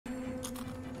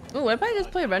Ooh, what if I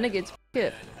just play Renegades? F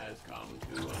it.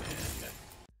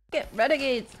 Get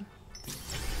Renegades!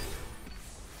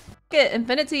 Get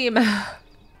InfiniTeam!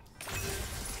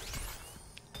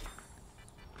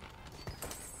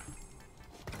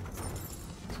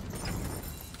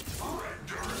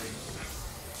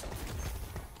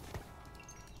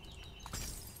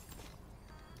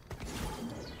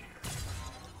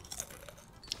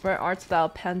 Where art thou,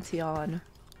 Pantheon?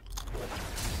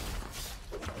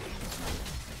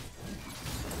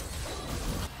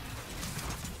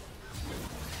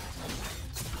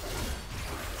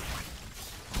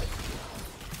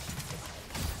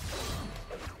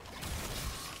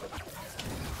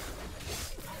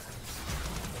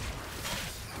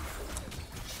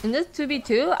 In this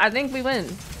 2v2, I think we win.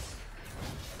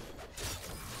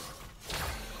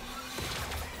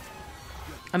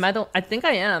 I think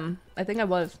I am. I think I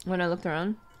was when I looked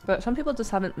around. But some people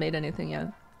just haven't made anything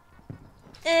yet.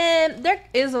 And there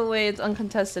is a way it's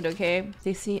uncontested, okay?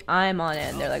 They see I'm on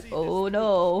it and they're like, oh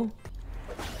no.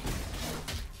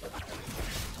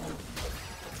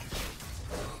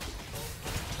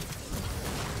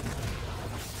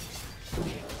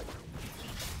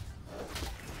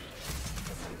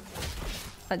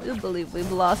 I do believe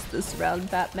we've lost this round,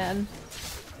 Batman.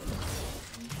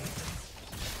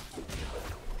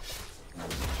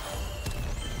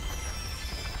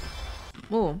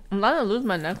 Ooh, I'm not gonna lose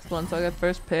my next one, so I get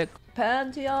first pick.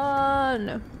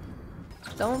 Pantheon!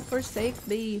 Don't forsake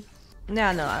me.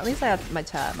 Nah, no, at least I have my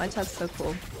chat. My chat's so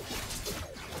cool.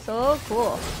 So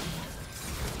cool.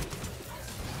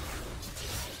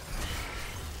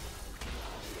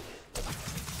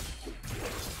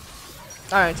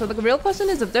 Alright, so the real question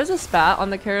is if there's a spat on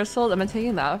the carousel, am I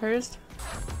taking that first?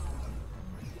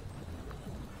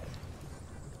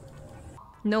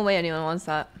 No way anyone wants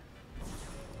that.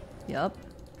 Yup.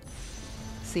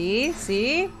 See?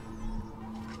 See?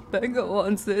 Becca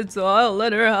wants it, so I'll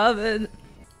let her have it.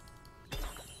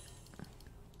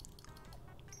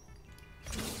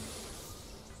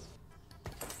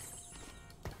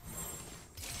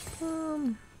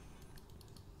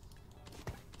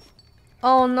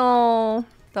 Oh no!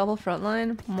 Double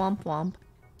frontline? Womp womp.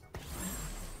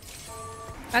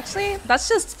 Actually, that's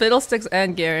just Fiddlesticks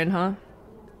and Garen, huh?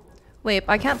 Wait,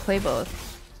 I can't play both.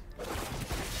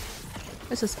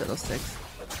 It's just Fiddlesticks.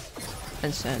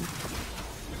 And Shen.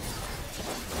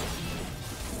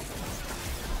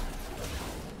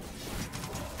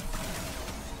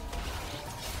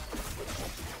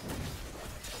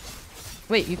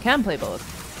 Wait, you can play both.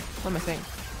 What am I saying?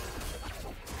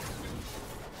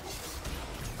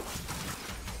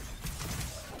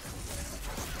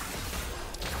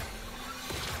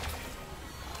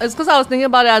 It's because I was thinking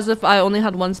about it as if I only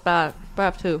had one spat, but I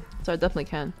have two, so I definitely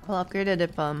can. I'll upgrade it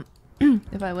if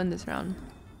if I win this round.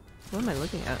 What am I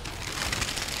looking at?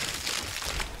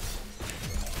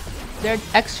 They're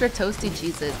extra toasty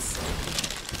Cheez-Its.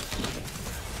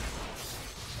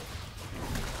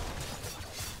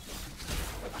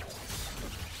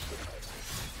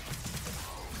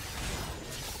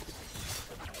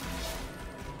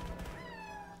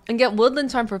 And get Woodland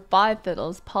Charm for 5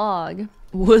 fiddles. Pog.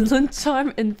 Woodland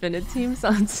Charm InfiniTeam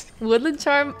sounds... Woodland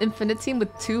Charm InfiniTeam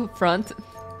with 2 front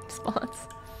spots.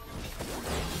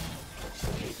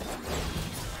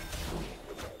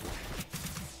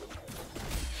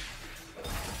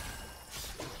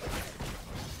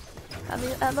 Have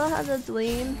you ever had a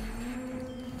dream?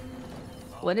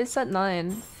 What is set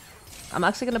 9? I'm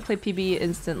actually gonna play PB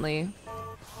instantly.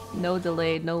 No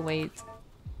delay, no wait.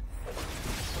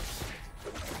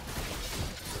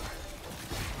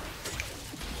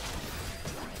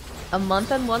 A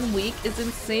month and 1 week is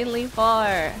insanely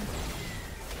far.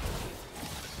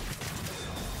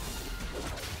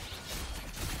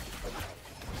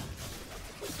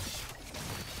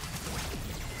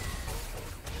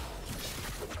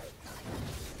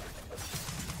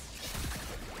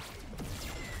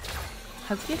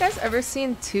 Have you guys ever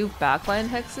seen 2 backline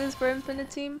hexes for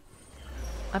InfiniTeam?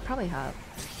 I probably have.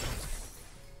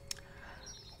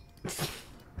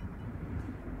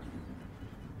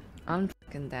 I'm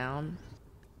fucking down.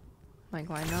 Like,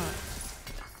 why not?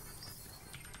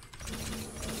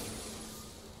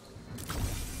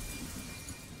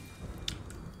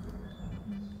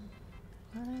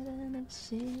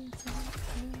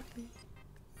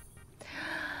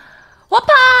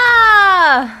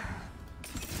 Whoppa!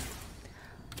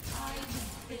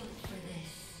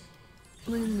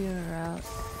 When you're out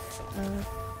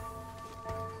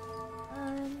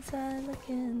I'm inside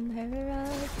looking her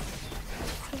out.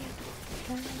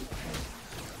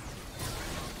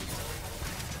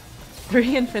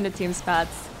 Three InfiniTeam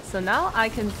spats. So now I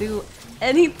can do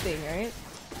anything, right?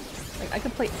 Like I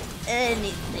could play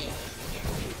anything.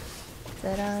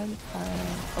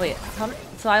 Oh wait, how many?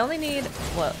 So I only need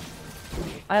what?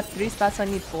 I have 3 spats, so I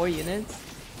need 4 units.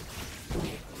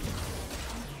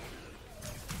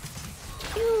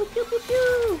 Pew pew pew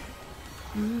pew.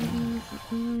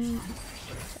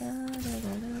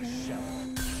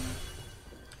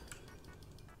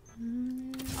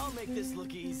 I'll make this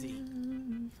look easy.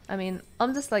 I mean,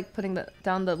 I'm just like putting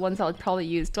down the ones I would probably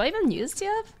use. Do I even use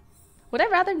TF? Would I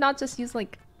rather not just use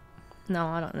like... No,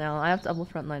 I don't know. I have double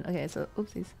front line. Okay, so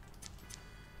oopsies.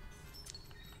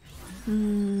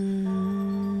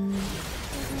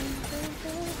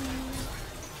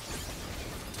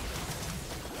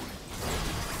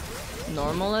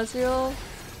 Normal Ezreal?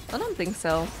 I don't think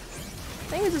so. I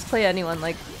think you just play anyone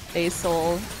like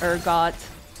Asol, Urgot,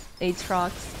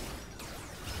 Aatrox.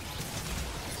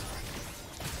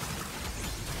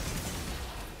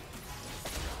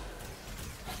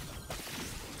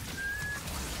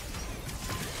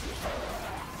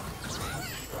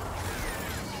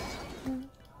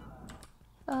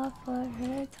 For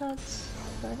her touch,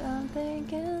 but I'm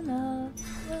thinking of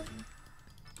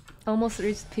almost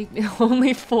reached peak.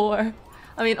 Only 4.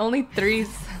 I mean, only 3.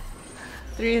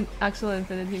 3 actual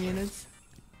InfiniTeam units.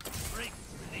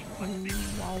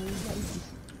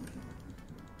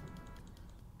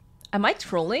 Am I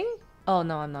trolling? Oh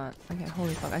no, I'm not. Okay,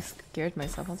 holy fuck! I scared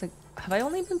myself. I was like, have I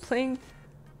only been playing?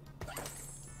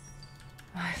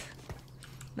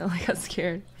 No, I got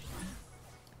scared.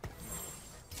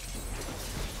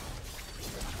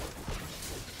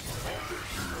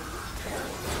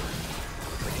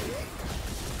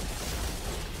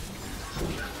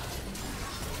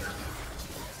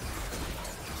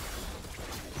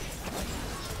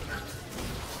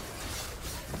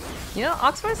 You know,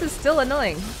 Oxforce is still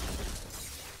annoying.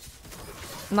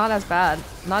 Not as bad.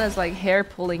 Not as like hair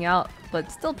pulling out,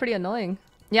 but still pretty annoying.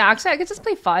 Yeah, actually I could just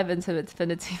play 5 into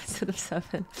Infinity instead of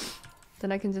 7.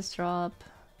 Then I can just drop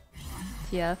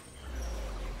TF.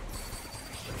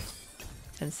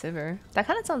 And Sivir. That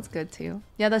kind of sounds good too.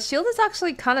 Yeah, the shield is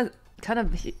actually kind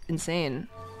of insane.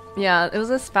 Yeah, it was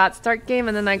a Spat start game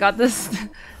and then I got this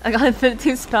I got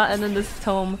Infinity Spat and then this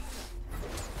tome.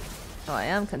 Oh, I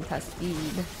am contest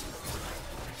speed.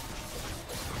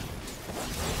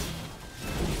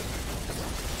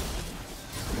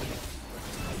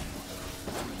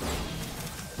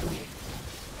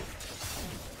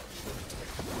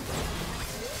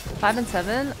 Five and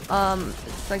 7?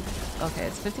 It's like, okay,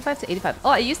 it's 55 to 85.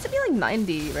 Oh, it used to be like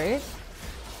 90, right?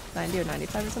 90 or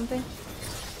 95 or something?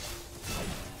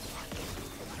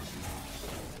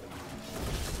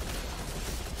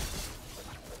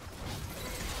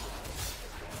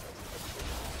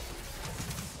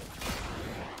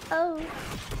 Oh.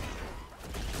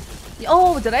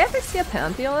 Oh, did I ever see a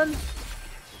Pantheon?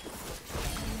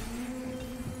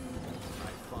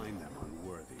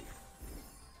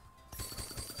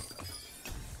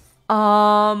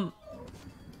 I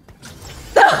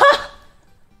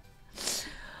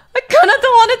kinda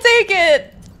don't want to take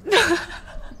it!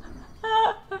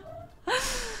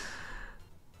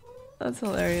 That's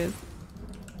hilarious.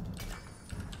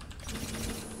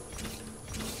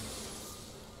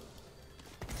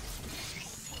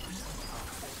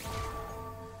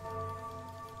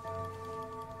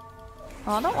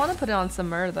 Oh, I don't want to put it on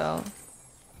Simmer though.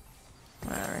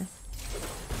 Whatever.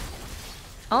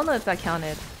 I don't know if that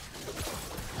counted.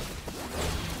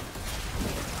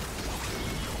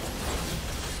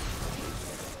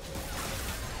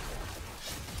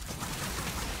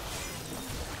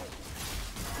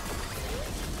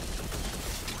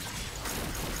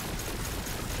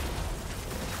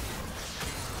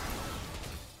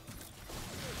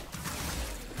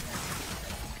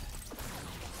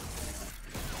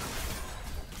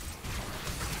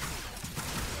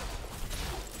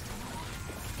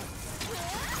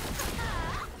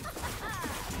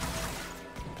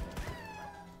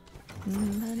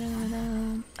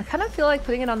 I kind of feel like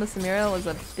putting it on the Samira was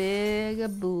a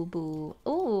big boo-boo.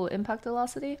 Ooh, impact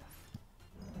velocity.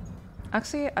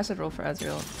 Actually, I should roll for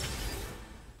Ezreal.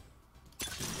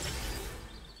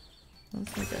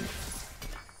 That's pretty good.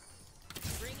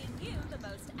 Bringing you the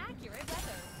most accurate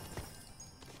weather.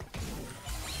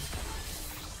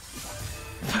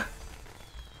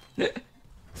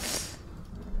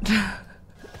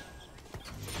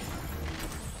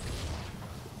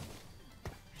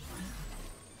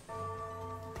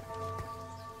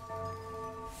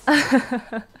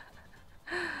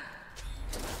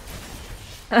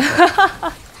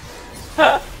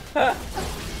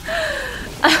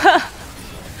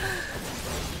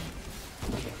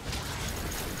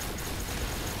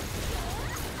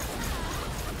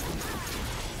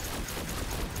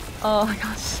 Oh, I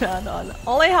got shot on.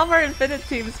 All I have are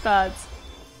InfiniTeam spats.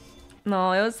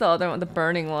 No, it was the other one, the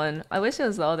burning one. I wish it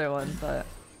was the other one, but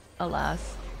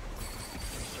alas.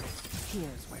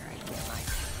 Here's where I get my.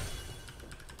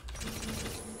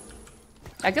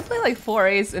 I could play like 4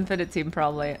 Ace InfiniTeam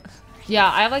probably.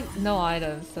 Yeah, I have like no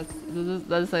items.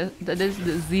 That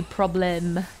is the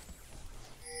problem.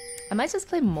 I might just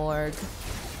play Morgue,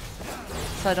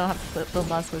 so I don't have to put the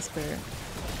Last Whisper.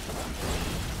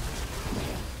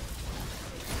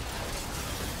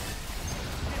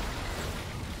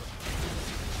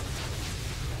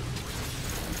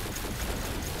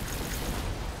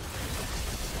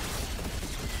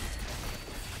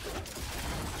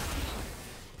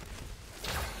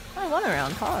 Oh, 1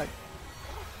 around, hard.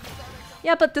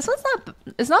 Yeah, but this one's not.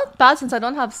 It's not bad since I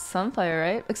don't have Sunfire,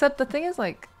 right? Except the thing is,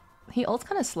 like, he ults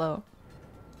kind of slow.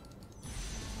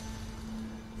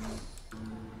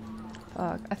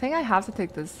 Fuck. I think I have to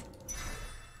take this.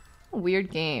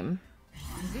 Weird game.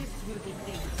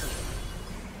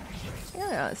 I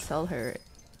gotta sell her,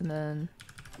 and then.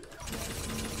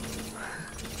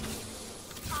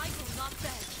 I will not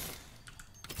beg.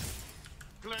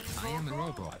 I am a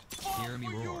robot. Hear me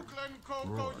roar. You, Glen Coco,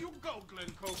 Roar. you go,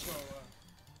 Glen Coco.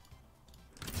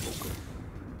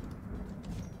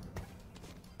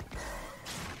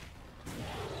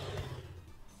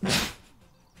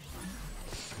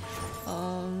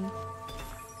 Um.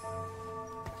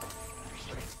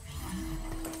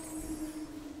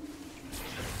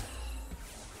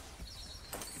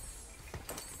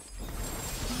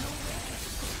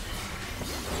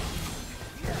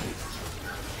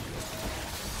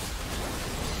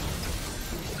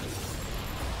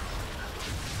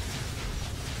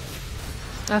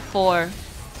 At 4.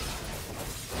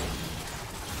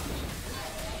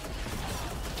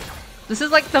 This is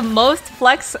like the most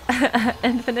flex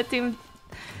InfiniTeam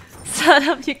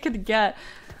setup you could get.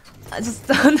 I just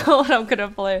don't know what I'm gonna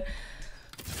play.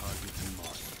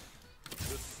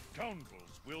 The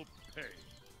scoundrels will pay.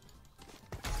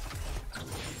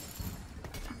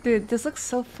 Dude, this looks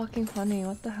so fucking funny.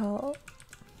 What the hell?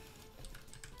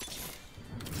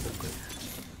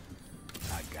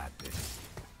 I got this.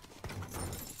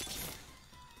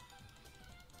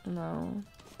 No.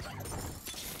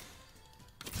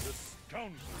 The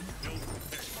scoundrels will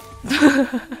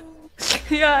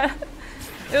pay. Yeah.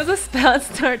 It was a Spat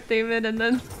start, David, and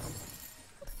then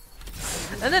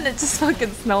it just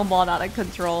fucking snowballed out of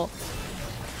control.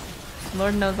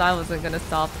 Lord knows I wasn't gonna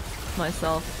stop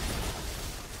myself.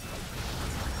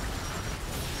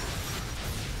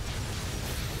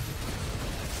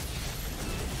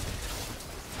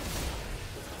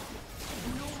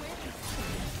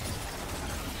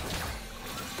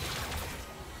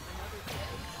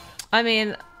 I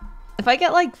mean, if I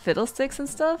get like Fiddlesticks and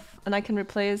stuff, and I can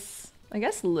replace, I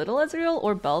guess, Little Ezreal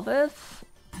or Bel'Veth.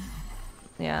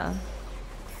 Yeah.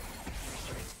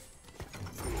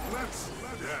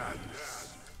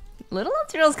 Little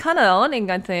Ezreal's kind of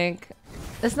owning, I think.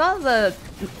 It's not the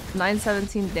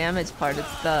 917 damage part.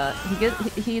 It's the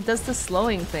he does the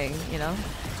slowing thing, you know.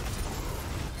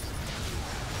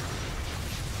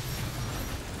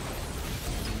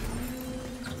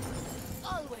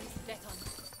 Always bet on.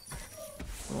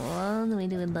 What do we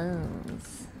do with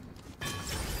those?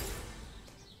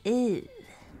 Ew.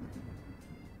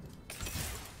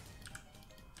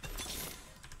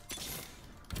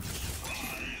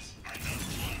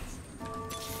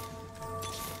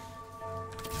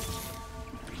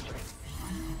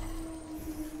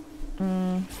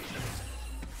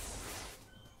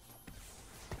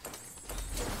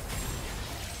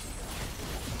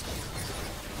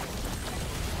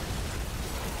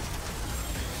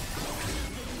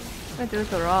 What do I do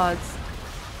with the rods?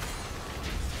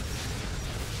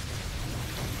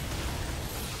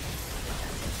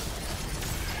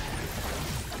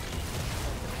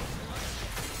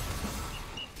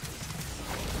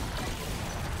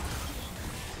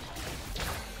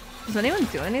 Does anyone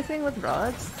do anything with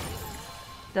rods?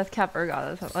 Deathcap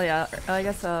Urgot. Oh yeah, I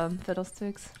guess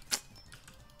Fiddlesticks.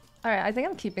 Alright, I think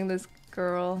I'm keeping this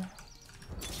girl.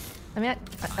 I mean,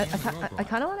 I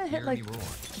kind of want to hit like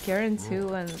Garen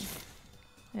too, and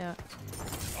yeah.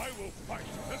 I will fight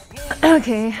as long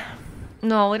Okay.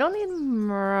 No, we don't need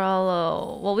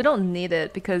Morello. Well, we don't need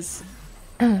it because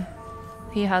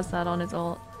he has that on his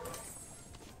ult.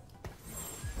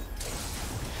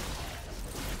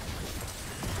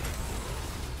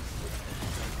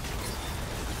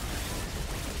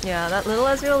 Yeah, that little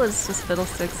Ezreal is just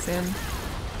Fiddlesticks soon.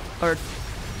 Or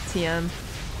TM.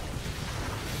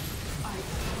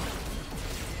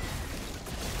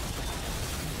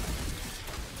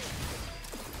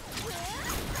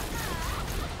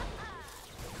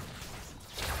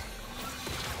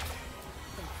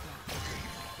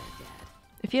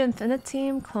 If you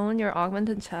InfiniTeam clone your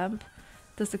augmented champ,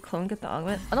 does the clone get the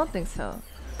augment? I don't think so.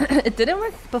 It didn't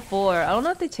work before. I don't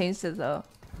know if they changed it though.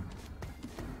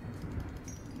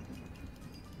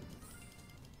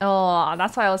 Oh,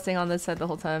 that's why I was staying on this side the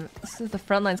whole time. The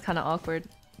front line's kind of awkward.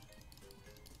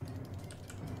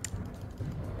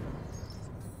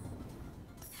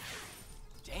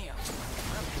 Damn.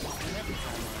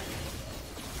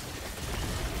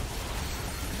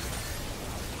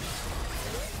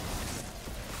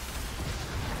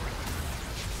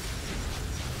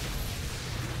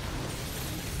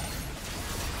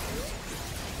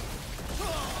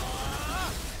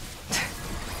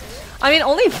 I mean,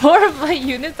 only 4 of my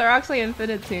units are actually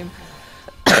InfiniTeam.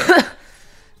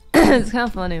 It's kind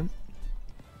of funny.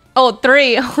 Oh,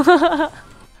 3!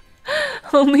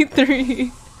 Only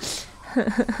 3. I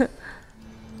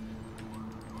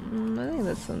think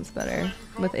this one's better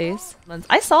with Ace.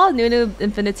 I saw a new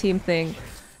InfiniTeam thing.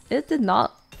 It did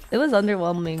not. It was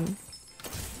underwhelming.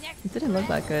 It didn't look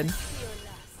that good.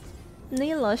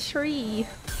 Neela Shri.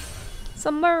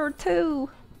 Summer 2.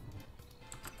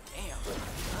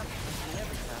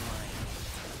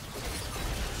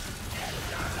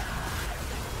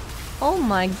 Oh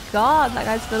my god, that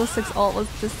guy's Fiddle 6 ult was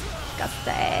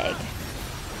disgusting.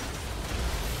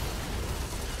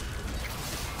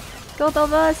 Go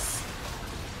Belvus!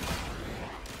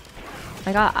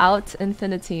 I got out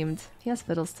InfiniTeamed. He has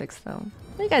Fiddlesticks though.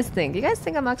 What do you guys think? You guys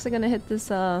think I'm actually gonna hit this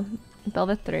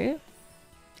Belvet 3?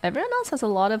 Everyone else has a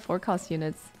lot of forecast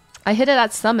units. I hit it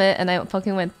at Summit and I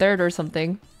fucking went 3rd or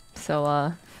something.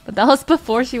 So but that was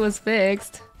before she was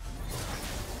fixed.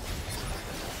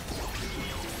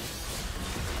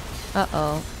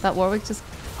 Uh-oh. That Warwick just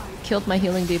killed my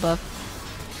healing debuff.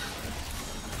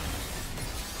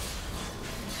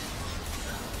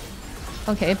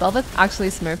 Okay, Belva's actually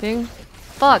smurfing.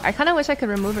 Fuck, I kinda wish I could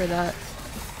remove her that.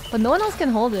 But no one else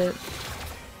can hold it.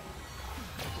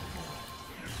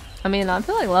 I mean, I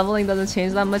feel like leveling doesn't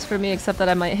change that much for me except that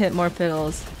I might hit more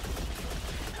fiddles.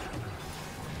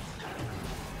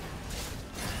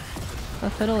 A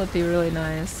fiddle would be really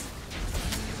nice.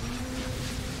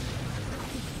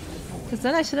 Because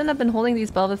then I shouldn't have been holding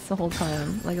these Belvets the whole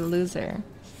time, like a loser.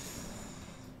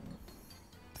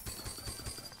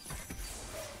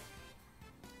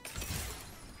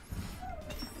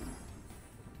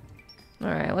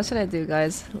 Alright, what should I do,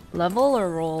 guys? Level or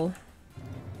roll?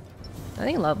 I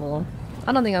think level.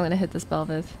 I don't think I'm gonna hit this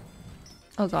Belvet.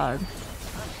 Oh god.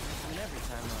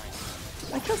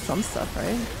 I kill some stuff,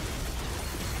 right?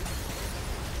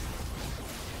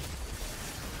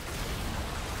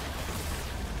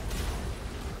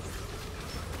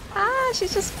 Ah,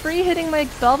 she's just free hitting my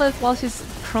Belvet while she's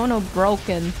chrono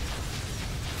broken.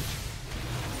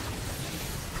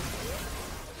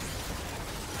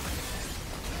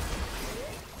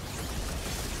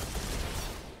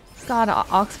 God,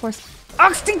 Oxforce.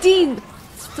 Ox-18!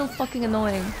 Still fucking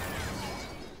annoying.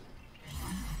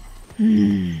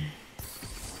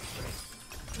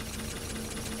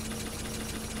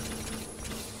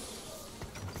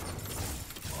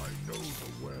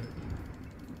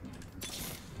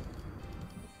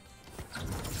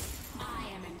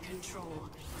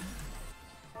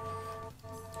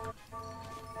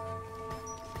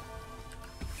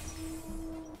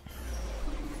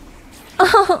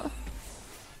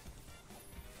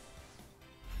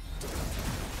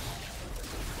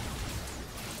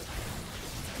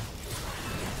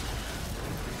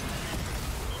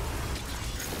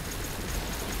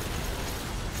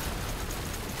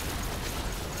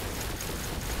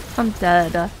 I'm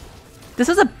dead. This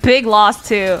is a big loss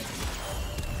too.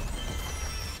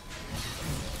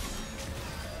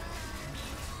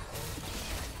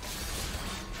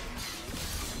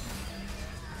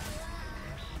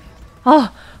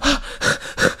 Oh,